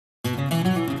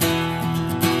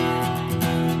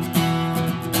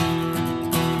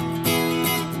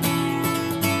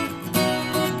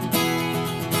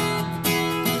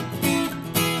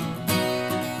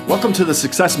Welcome to the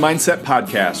Success Mindset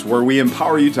Podcast, where we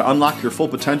empower you to unlock your full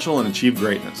potential and achieve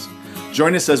greatness.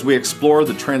 Join us as we explore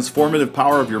the transformative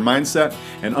power of your mindset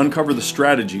and uncover the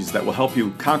strategies that will help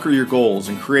you conquer your goals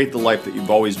and create the life that you've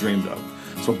always dreamed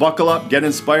of. So buckle up, get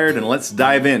inspired, and let's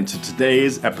dive into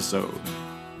today's episode.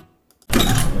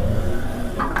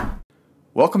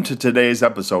 Welcome to today's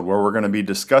episode, where we're going to be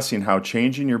discussing how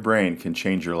changing your brain can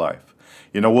change your life.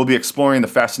 We'll be exploring the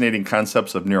fascinating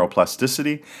concepts of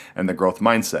neuroplasticity and the growth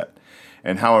mindset,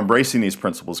 and how embracing these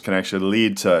principles can actually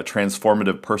lead to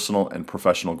transformative personal and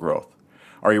professional growth.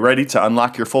 Are you ready to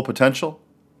unlock your full potential?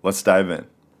 Let's dive in.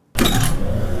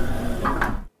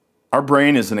 Our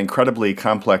brain is an incredibly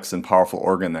complex and powerful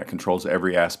organ that controls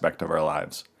every aspect of our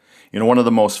lives. One of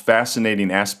the most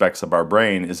fascinating aspects of our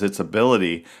brain is its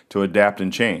ability to adapt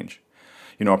and change,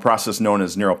 a process known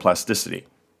as neuroplasticity.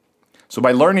 So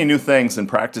by learning new things and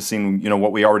practicing,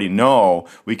 what we already know,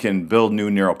 we can build new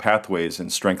neural pathways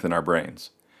and strengthen our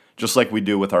brains, just like we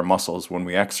do with our muscles when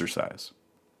we exercise.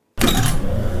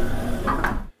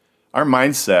 Our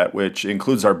mindset, which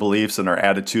includes our beliefs and our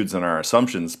attitudes and our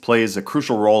assumptions, plays a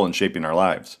crucial role in shaping our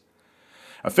lives.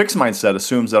 A fixed mindset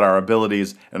assumes that our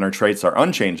abilities and our traits are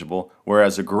unchangeable,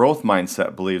 whereas a growth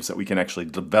mindset believes that we can actually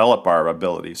develop our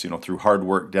abilities, through hard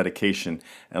work, dedication,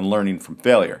 and learning from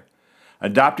failure.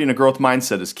 Adopting a growth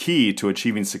mindset is key to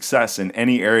achieving success in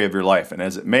any area of your life, and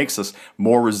as it makes us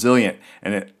more resilient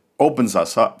and it opens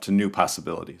us up to new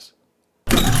possibilities.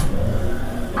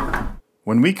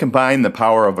 When we combine the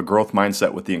power of a growth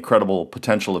mindset with the incredible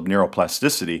potential of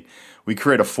neuroplasticity, we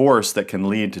create a force that can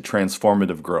lead to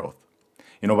transformative growth.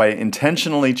 By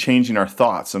intentionally changing our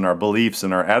thoughts and our beliefs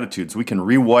and our attitudes, we can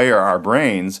rewire our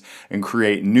brains and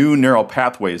create new neural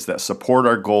pathways that support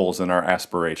our goals and our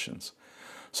aspirations.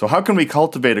 So how can we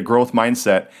cultivate a growth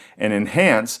mindset and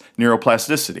enhance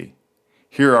neuroplasticity?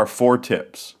 Here are 4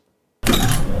 tips.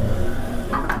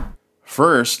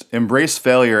 First, embrace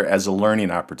failure as a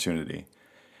learning opportunity.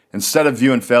 Instead of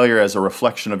viewing failure as a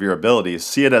reflection of your abilities,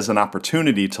 see it as an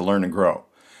opportunity to learn and grow.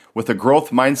 With a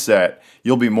growth mindset,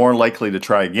 you'll be more likely to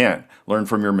try again, learn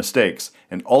from your mistakes,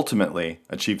 and ultimately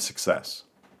achieve success.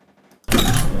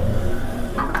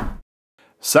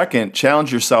 Second,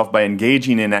 challenge yourself by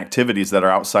engaging in activities that are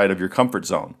outside of your comfort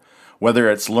zone. Whether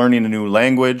it's learning a new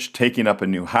language, taking up a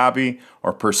new hobby,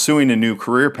 or pursuing a new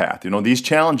career path, these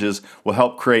challenges will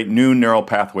help create new neural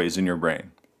pathways in your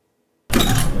brain.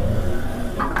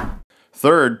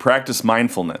 Third, practice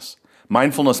mindfulness.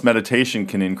 Mindfulness meditation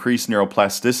can increase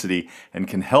neuroplasticity and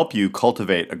can help you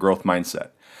cultivate a growth mindset.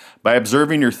 By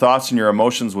observing your thoughts and your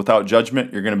emotions without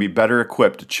judgment, you're going to be better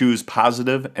equipped to choose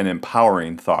positive and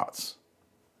empowering thoughts.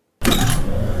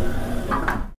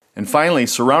 And finally,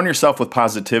 surround yourself with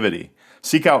positivity.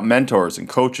 Seek out mentors and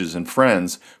coaches and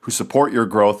friends who support your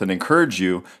growth and encourage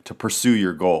you to pursue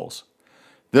your goals.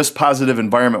 This positive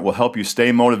environment will help you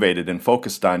stay motivated and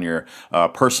focused on your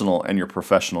personal and your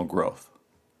professional growth.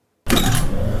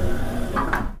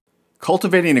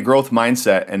 Cultivating a growth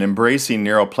mindset and embracing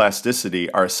neuroplasticity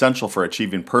are essential for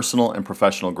achieving personal and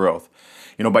professional growth.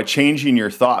 By changing your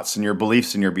thoughts and your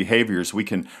beliefs and your behaviors, we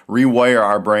can rewire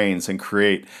our brains and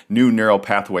create new neural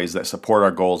pathways that support our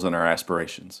goals and our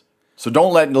aspirations. So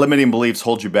don't let limiting beliefs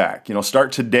hold you back.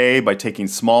 Start today by taking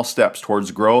small steps towards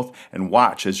growth and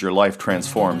watch as your life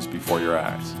transforms before your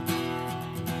eyes.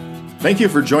 Thank you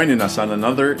for joining us on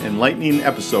another enlightening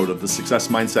episode of the Success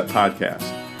Mindset Podcast.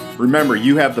 Remember,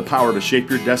 you have the power to shape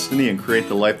your destiny and create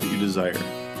the life that you desire.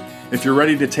 If you're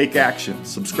ready to take action,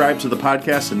 subscribe to the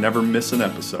podcast and never miss an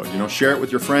episode. Share it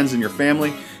with your friends and your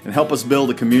family and help us build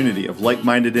a community of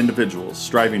like-minded individuals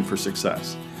striving for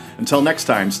success. Until next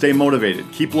time, stay motivated,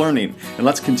 keep learning, and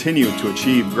let's continue to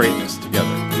achieve greatness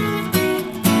together.